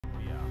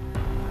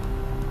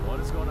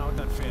is going on with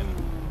that fin?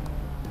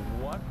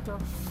 What the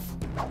f...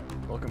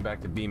 Welcome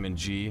back to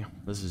BeamNG.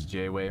 This is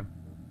J-Way.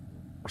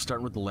 We're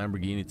starting with the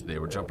Lamborghini today.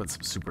 We're jumping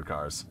some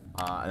supercars.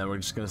 And then we're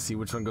just going to see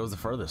which one goes the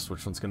furthest,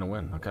 which one's going to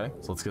win, okay?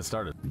 So let's get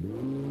started.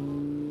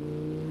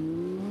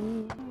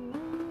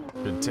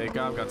 Good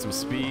takeoff, got some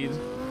speed.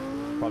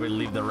 Probably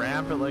leave the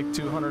ramp at like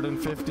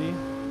 250.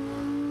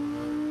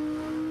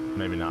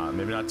 Maybe not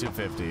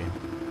 250.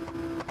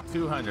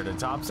 200, it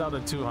tops out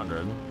at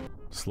 200.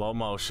 Slow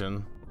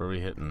motion. Where are we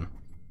hitting?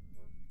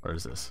 Where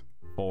is this?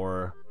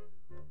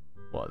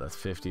 What, that's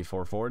 50,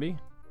 440?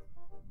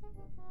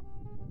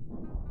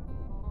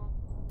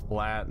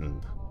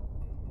 Flattened.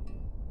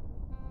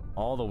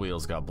 All the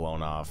wheels got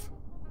blown off.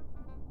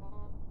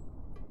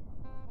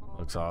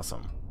 Looks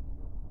awesome.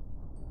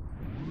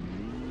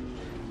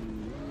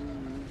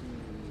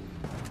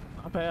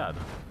 Not bad.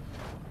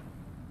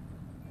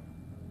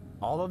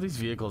 All of these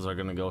vehicles are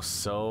gonna go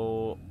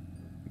so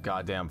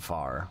goddamn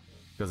far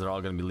because they're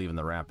all gonna be leaving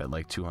the ramp at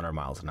like 200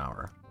 miles an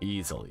hour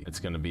easily. It's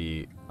gonna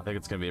be, I think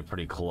it's gonna be a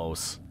pretty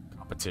close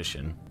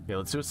competition. Okay,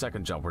 let's do a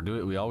second jump.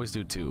 We always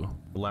do two.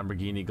 The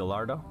Lamborghini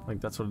Gallardo, I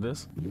think that's what it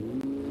is.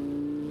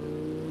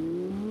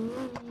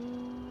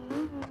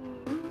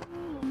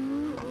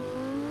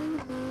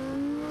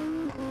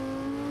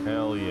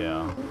 Hell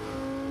yeah.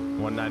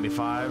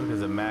 195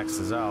 because it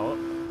maxes out.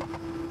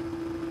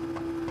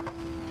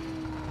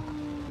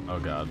 Oh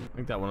god, I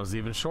think that one was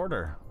even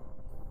shorter.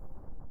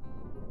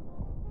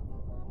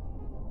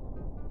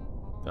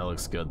 That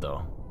looks good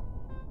though.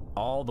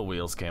 All the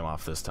wheels came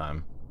off this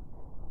time.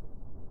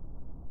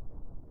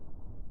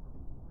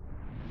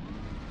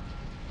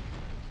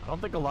 I don't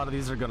think a lot of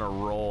these are gonna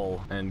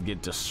roll and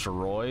get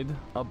destroyed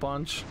a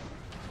bunch.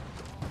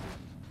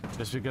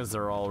 Just because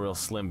they're all real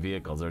slim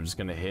vehicles. They're just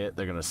gonna hit,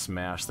 they're gonna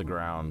smash the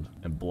ground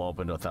and blow up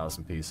into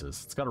 1,000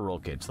 pieces. It's got a roll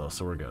cage though,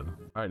 so we're good.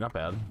 All right, not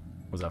bad.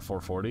 Was that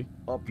 440?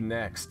 Up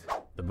next,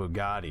 the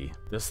Bugatti.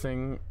 This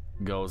thing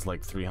goes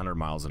like 300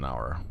 miles an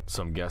hour.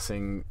 So I'm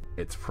guessing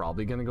it's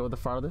probably gonna go the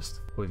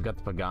farthest. We've got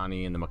the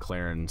Pagani and the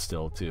Mclaren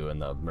still too,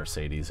 and the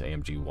Mercedes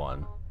AMG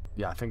 1.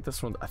 Yeah, I think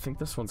this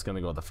one's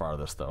gonna go the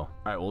farthest though. All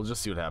right, we'll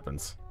just see what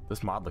happens.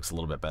 This mod looks a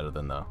little bit better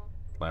than the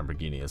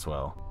Lamborghini as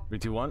well. 3,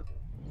 2, 1.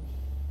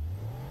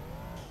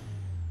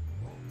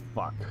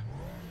 Fuck.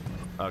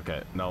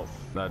 Okay, no,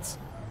 that's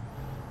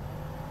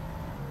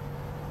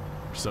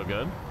so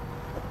good.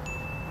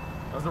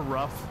 That was a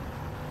rough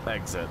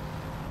exit.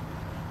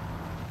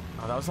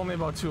 Oh, that was only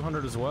about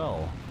 200 as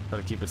well. Try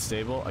to keep it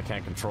stable. I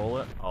can't control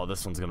it. Oh,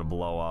 this one's gonna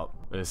blow up.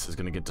 This is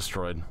gonna get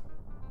destroyed.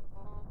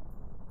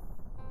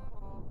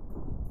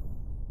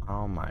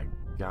 Oh my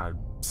god.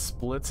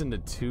 Splits into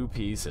 2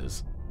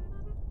 pieces.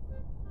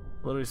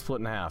 Literally split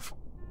in half.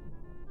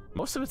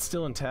 Most of it's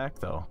still intact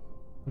though.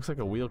 Looks like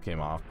a wheel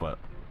came off, but...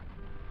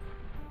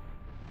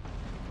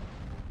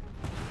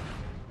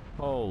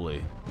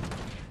 Holy.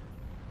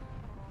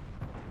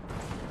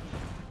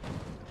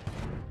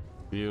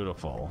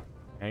 Beautiful.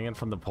 Hanging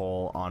from the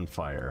pole on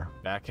fire.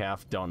 Back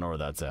half, don't know where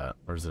that's at.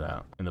 Where's it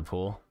at? In the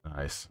pool?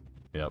 Nice.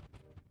 Yep.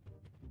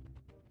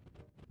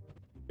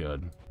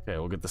 Good. Okay,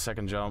 we'll get the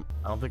second jump.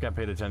 I don't think I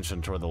paid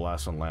attention to where the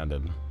last one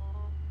landed.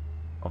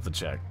 I'll have to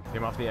check.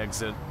 Came off the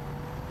exit.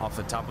 Off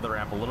the top of the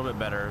ramp a little bit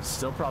better.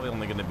 Still probably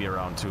only going to be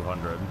around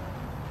 200.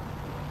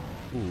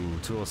 Ooh,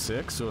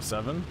 206,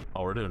 207.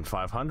 Oh, we're doing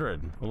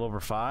 500. A little over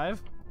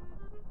 5.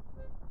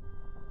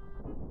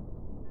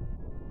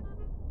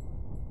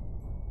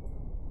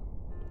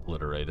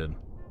 Obliterated.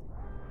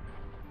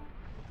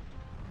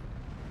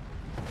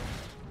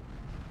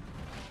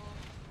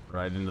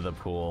 Right into the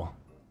pool.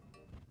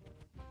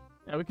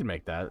 Yeah, we can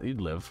make that. You'd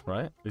live,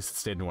 right? At least it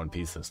stayed in one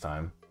piece this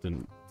time.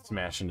 Didn't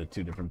smash into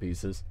 2 different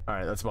pieces. All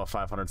right, that's about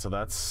 500. So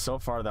that's, so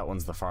far, that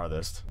one's the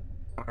farthest.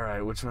 All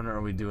right, which one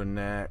are we doing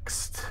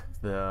next?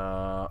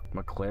 The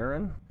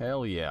McLaren?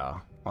 Hell yeah.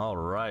 All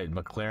right,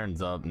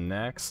 McLaren's up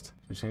next.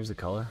 Should we change the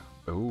color?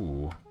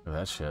 Ooh, look at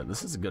that shit.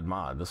 This is a good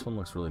mod. This one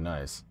looks really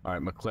nice. All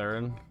right,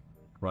 McLaren,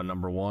 run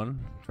number 1.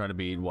 Trying to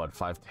beat, what,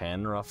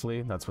 510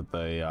 roughly? That's what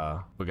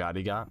the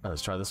Bugatti got.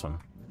 Let's try this one.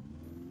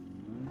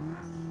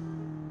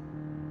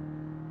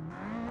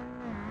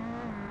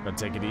 Gonna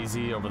take it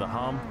easy over the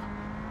hump.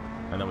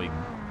 And then we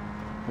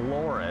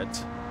floor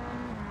it.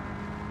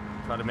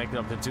 Try to make it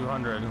up to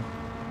 200.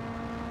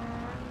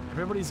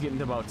 Everybody's getting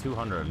to about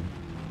 200.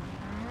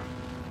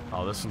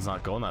 Oh, this one's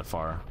not going that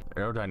far.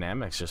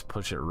 Aerodynamics just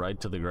push it right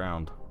to the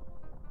ground.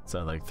 It's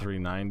at like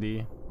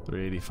 390,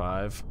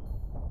 385.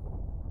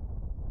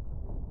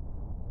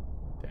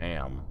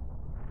 Damn.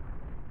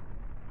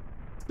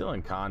 Still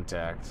in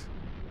contact.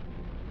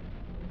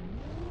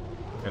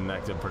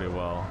 Connected pretty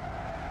well.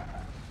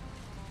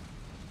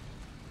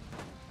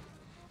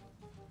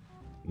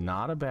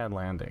 Not a bad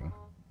landing.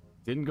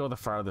 Didn't go the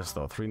farthest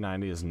though.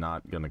 390 is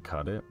not gonna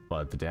cut it,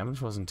 but the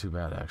damage wasn't too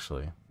bad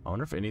actually. I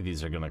wonder if any of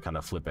these are gonna kind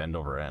of flip end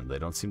over end. They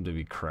don't seem to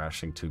be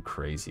crashing too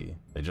crazy.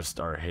 They just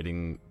are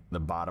hitting the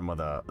bottom of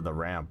the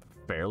ramp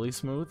fairly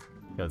smooth.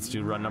 Yeah, let's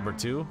do run number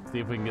 2. See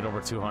if we can get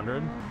over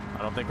 200.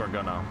 I don't think we're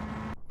gonna.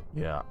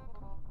 Yeah,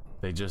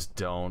 they just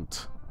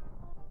don't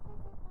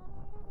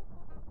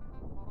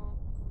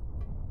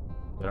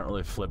They don't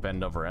really flip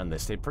end over end. They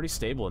stay pretty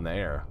stable in the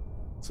air.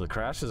 So the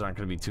crashes aren't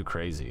going to be too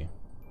crazy.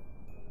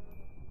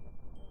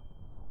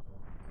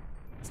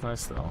 It's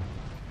nice though.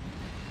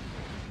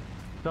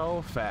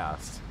 So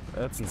fast.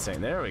 That's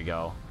insane. There we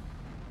go.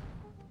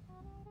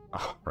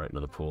 Oh, right into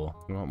the pool.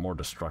 We want more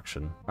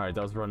destruction. All right,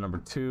 that was run number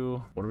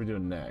 2. What are we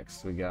doing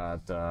next? We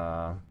got,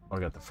 we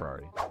got the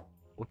Ferrari.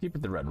 We'll keep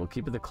it the red. We'll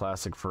keep it the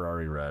classic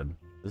Ferrari red.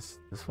 This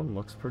one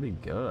looks pretty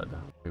good.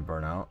 We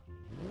burn out.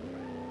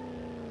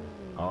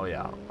 Oh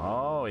yeah.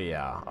 Oh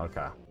yeah.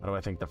 Okay. How do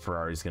I think the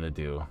Ferrari's gonna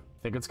do?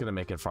 I think it's gonna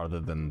make it farther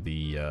than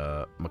the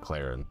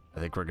McLaren. I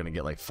think we're gonna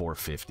get like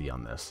 450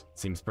 on this.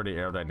 Seems pretty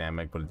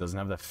aerodynamic, but it doesn't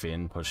have the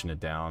fin pushing it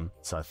down.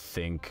 So I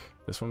think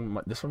this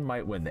one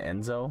might win. The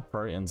Enzo,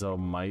 Ferrari Enzo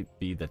might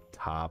be the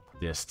top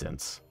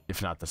distance,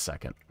 if not the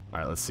second. All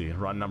right, let's see.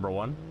 Run number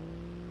 1.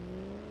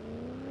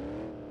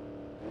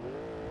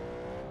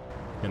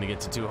 Gonna get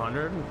to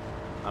 200?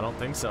 I don't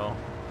think so.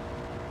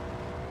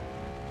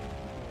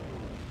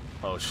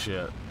 Oh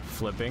shit,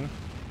 flipping.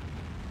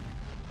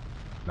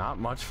 Not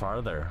much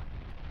farther.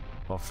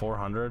 About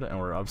 400 and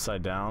we're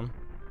upside down.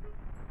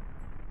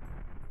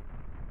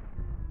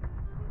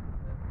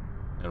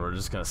 And we're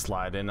just gonna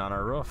slide in on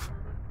our roof.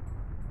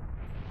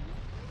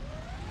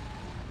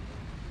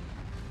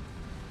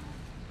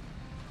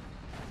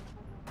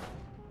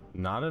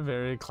 Not a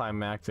very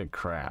climactic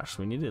crash.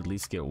 We need to at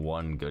least get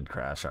one good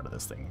crash out of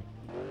this thing.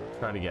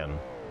 Try it again.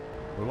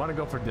 We want to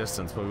go for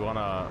distance, but we want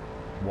to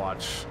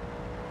watch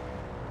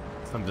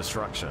some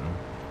destruction.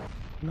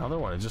 Another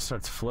one, it just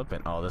starts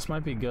flipping. Oh, this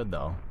might be good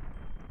though.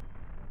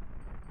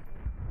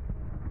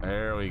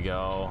 There we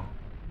go.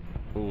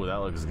 Ooh, that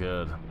looks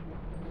good.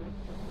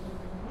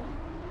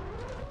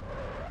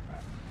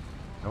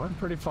 I went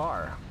pretty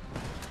far.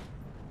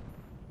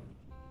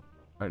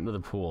 Right into the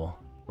pool.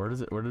 Where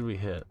did we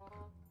hit?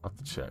 I'll have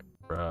to check.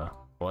 Bruh.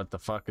 What the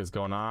fuck is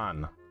going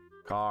on?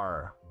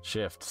 Car.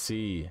 Shift.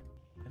 C.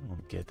 I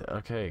don't get that.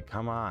 Okay,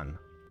 come on.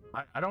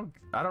 I don't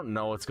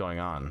know what's going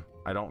on.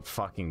 I don't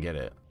fucking get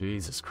it.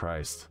 Jesus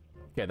Christ.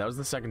 Okay, that was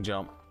the second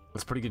jump.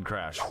 That's a pretty good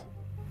crash.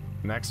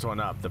 Next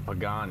one up, the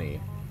Pagani.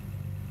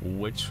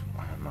 Which,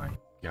 oh my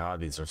god,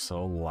 these are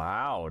so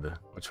loud.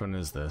 Which one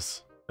is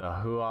this? The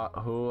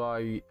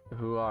Huayra.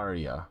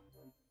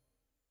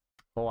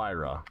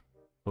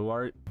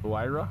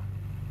 Huayra?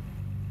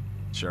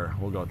 Sure,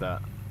 we'll go with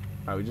that.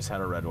 Alright, we just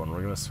had a red one.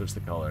 We're gonna switch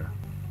the color.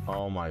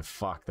 Oh my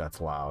fuck,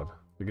 that's loud.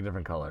 Pick a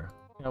different color.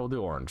 Yeah, we'll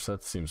do orange.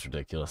 That seems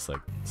ridiculous.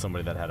 Like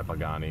somebody that had a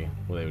Pagani,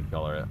 well, they would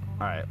color it.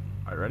 Alright,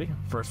 ready?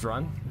 First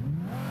run.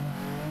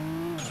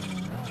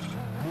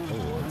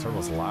 Oh, the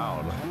turbo's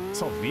loud.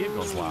 This whole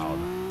vehicle's loud.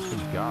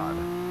 Good god.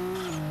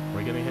 Are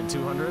we gonna hit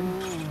 200?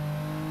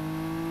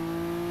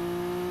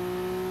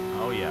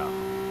 Oh yeah.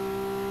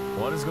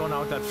 What is going on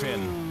with that fin?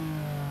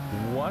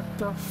 What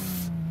the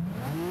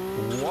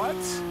what?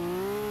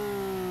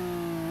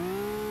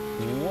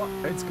 What?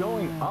 It's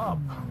going up.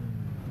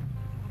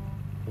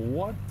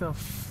 What the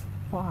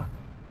fuck?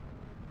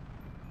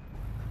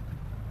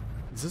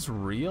 Is this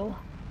real?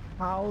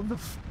 How the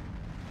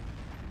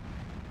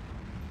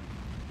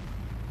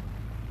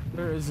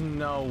there is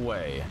no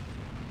way.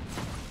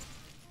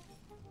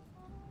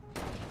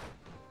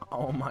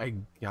 Oh my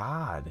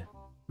god.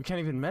 We can't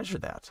even measure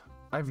that.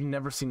 I've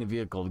never seen a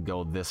vehicle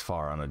go this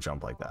far on a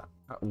jump like that.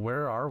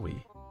 Where are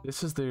we?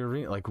 This is the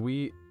arena. Like,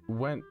 we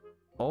went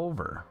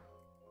over.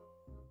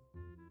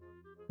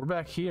 We're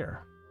back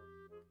here.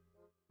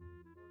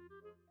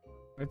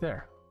 Right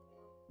there.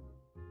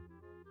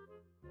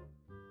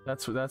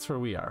 That's where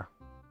we are.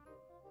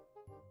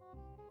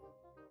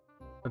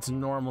 That's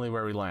normally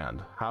where we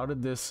land. How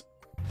did this...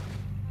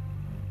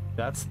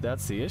 That's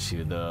the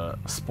issue. The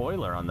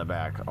spoiler on the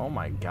back. Oh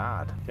my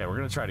god. Okay, we're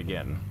gonna try it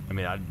again. I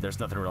mean, there's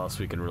nothing else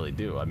we can really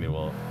do. I mean,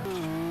 we'll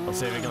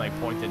see if we can like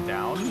point it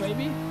down,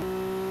 maybe?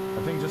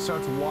 The thing just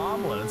starts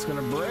wobbling. It's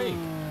gonna break.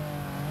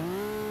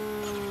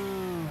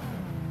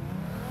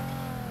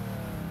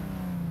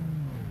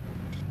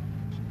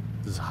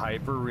 This is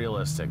hyper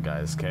realistic,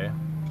 guys, okay?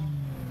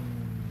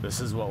 This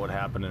is what would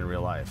happen in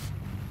real life.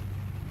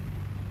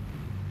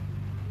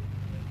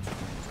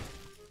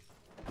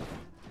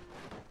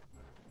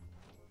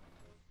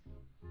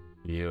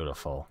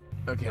 Beautiful.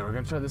 Okay, we're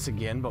gonna try this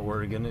again, but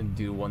we're gonna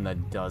do one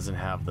that doesn't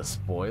have the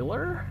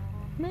spoiler,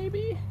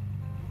 maybe?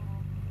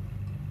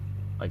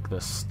 Like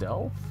the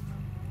stealth?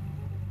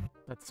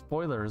 That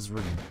spoiler is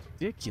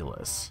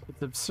ridiculous.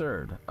 It's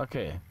absurd.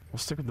 Okay, we'll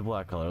stick with the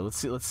black color. Let's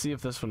see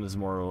if this one is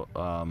more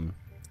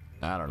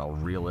I don't know,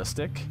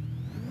 realistic.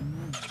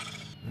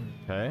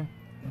 Okay.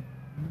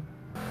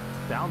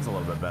 Sounds a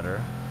little bit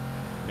better.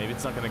 Maybe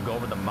it's not gonna go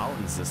over the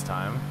mountains this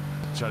time.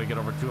 Try to get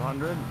over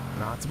 200?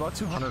 No, it's about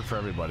 200 for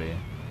everybody.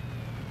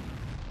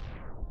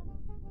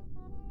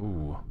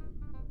 Ooh.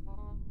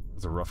 It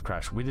was a rough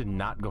crash. We did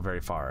not go very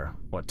far.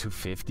 What,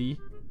 250?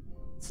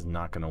 This is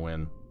not gonna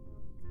win.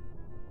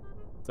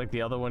 It's like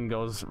the other one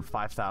goes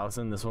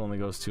 5,000. This one only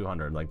goes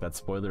 200. Like, that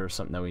spoiler is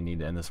something that we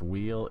need. And this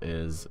wheel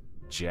is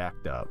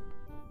jacked up.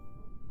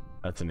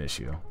 That's an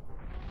issue.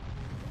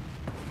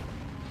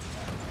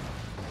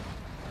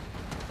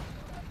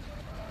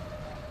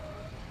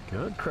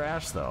 Good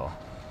crash, though.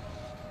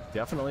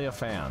 Definitely a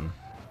fan.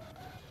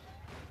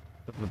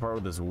 The part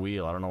with this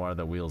wheel, I don't know why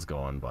the wheel's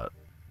going, but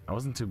that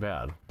wasn't too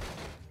bad.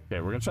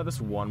 Okay, we're gonna try this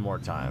one more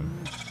time.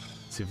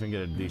 See if we can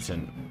get a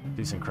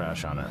decent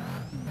crash on it.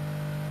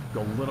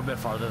 Go a little bit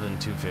farther than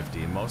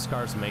 250. Most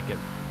cars make it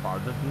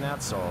farther than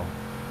that, so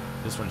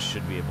this one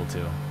should be able to.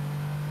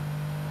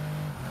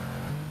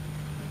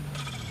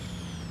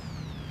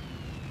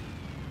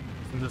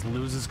 It just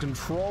loses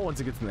control once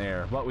it gets in the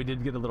air, but we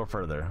did get a little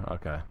further.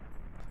 Okay.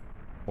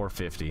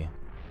 450.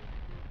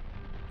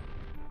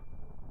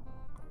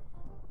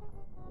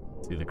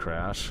 See the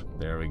crash?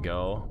 There we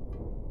go.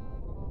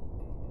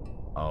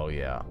 Oh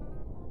yeah.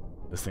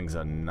 This thing's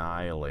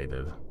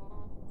annihilated.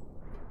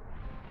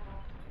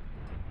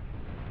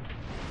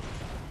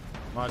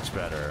 Much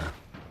better.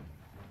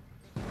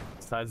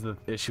 Besides the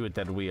issue with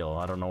that wheel,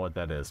 I don't know what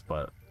that is,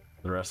 but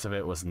the rest of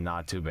it was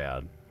not too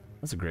bad.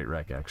 That's a great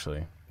wreck,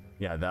 actually.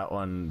 Yeah, that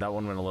one went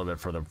a little bit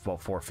further,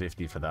 about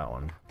 450 for that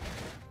one.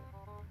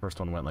 First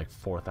one went like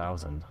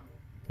 4,000.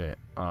 Okay,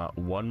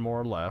 one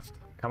more left.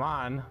 Come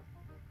on.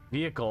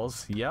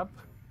 Vehicles, yep.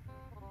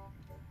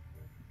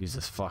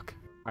 Jesus, fuck.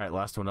 All right,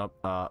 last one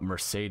up,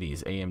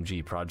 Mercedes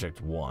AMG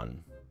Project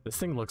 1. This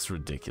thing looks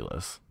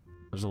ridiculous.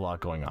 There's a lot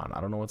going on.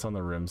 I don't know what's on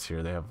the rims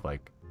here. They have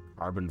like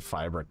carbon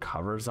fiber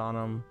covers on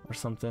them or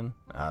something.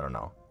 I don't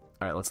know.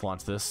 All right, let's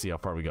launch this, see how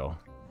far we go.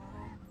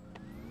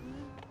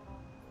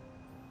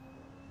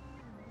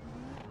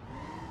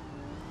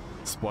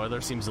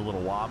 Spoiler seems a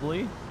little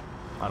wobbly.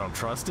 I don't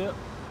trust it.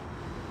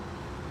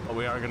 But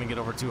we are gonna get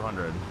over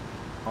 200.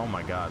 Oh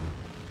my god.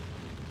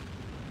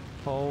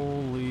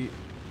 Holy...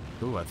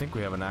 Ooh, I think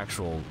we have an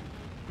actual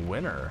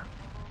winner.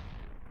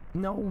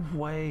 No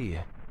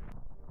way.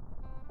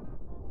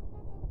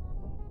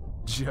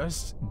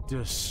 Just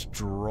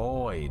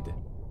destroyed.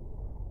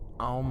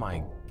 Oh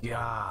my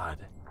god.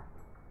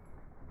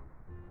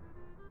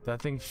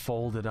 That thing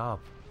folded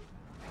up.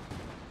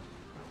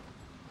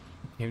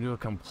 Came to a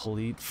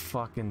complete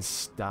fucking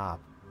stop.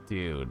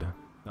 Dude,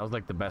 that was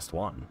like the best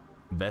one.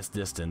 Best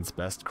distance,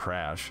 best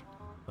crash.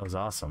 That was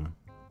awesome.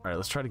 Alright,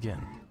 let's try it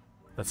again.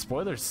 That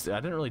spoilers, I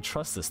didn't really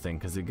trust this thing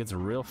because it gets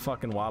real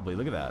fucking wobbly.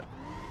 Look at that.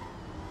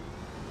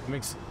 It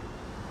makes...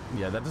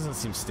 Yeah, that doesn't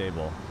seem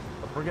stable.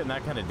 If we're getting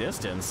that kind of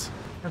distance,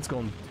 it's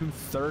going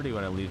 230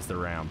 when it leaves the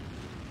ramp.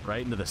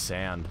 Right into the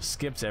sand.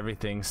 Skips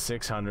everything,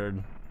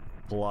 600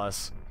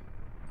 plus.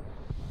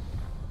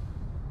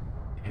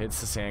 Hits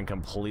the sand,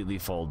 completely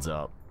folds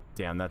up.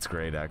 Damn, that's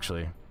great,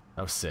 actually.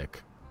 That was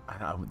sick.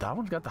 That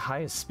one got the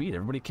highest speed.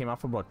 Everybody came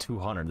off about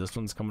 200. This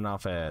one's coming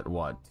off at,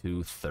 what,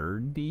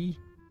 230?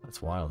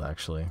 That's wild,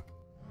 actually.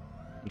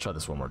 Let me try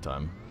this one more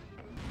time.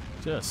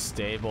 Just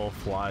stable,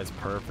 flies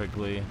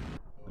perfectly.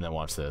 And then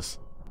watch this.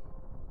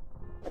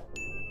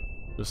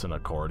 Just an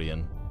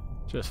accordion.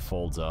 Just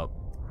folds up.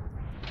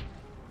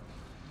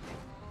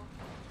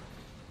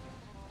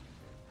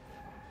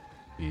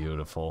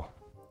 Beautiful.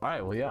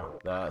 Alright, well,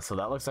 yeah. So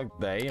that looks like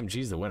the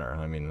AMG's the winner.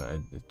 I mean,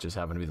 it just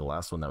happened to be the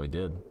last one that we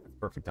did.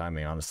 Perfect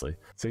timing, honestly.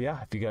 So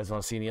yeah, if you guys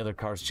want to see any other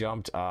cars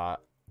jumped,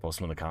 post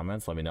them in the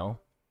comments, let me know.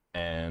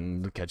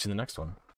 And catch you in the next one.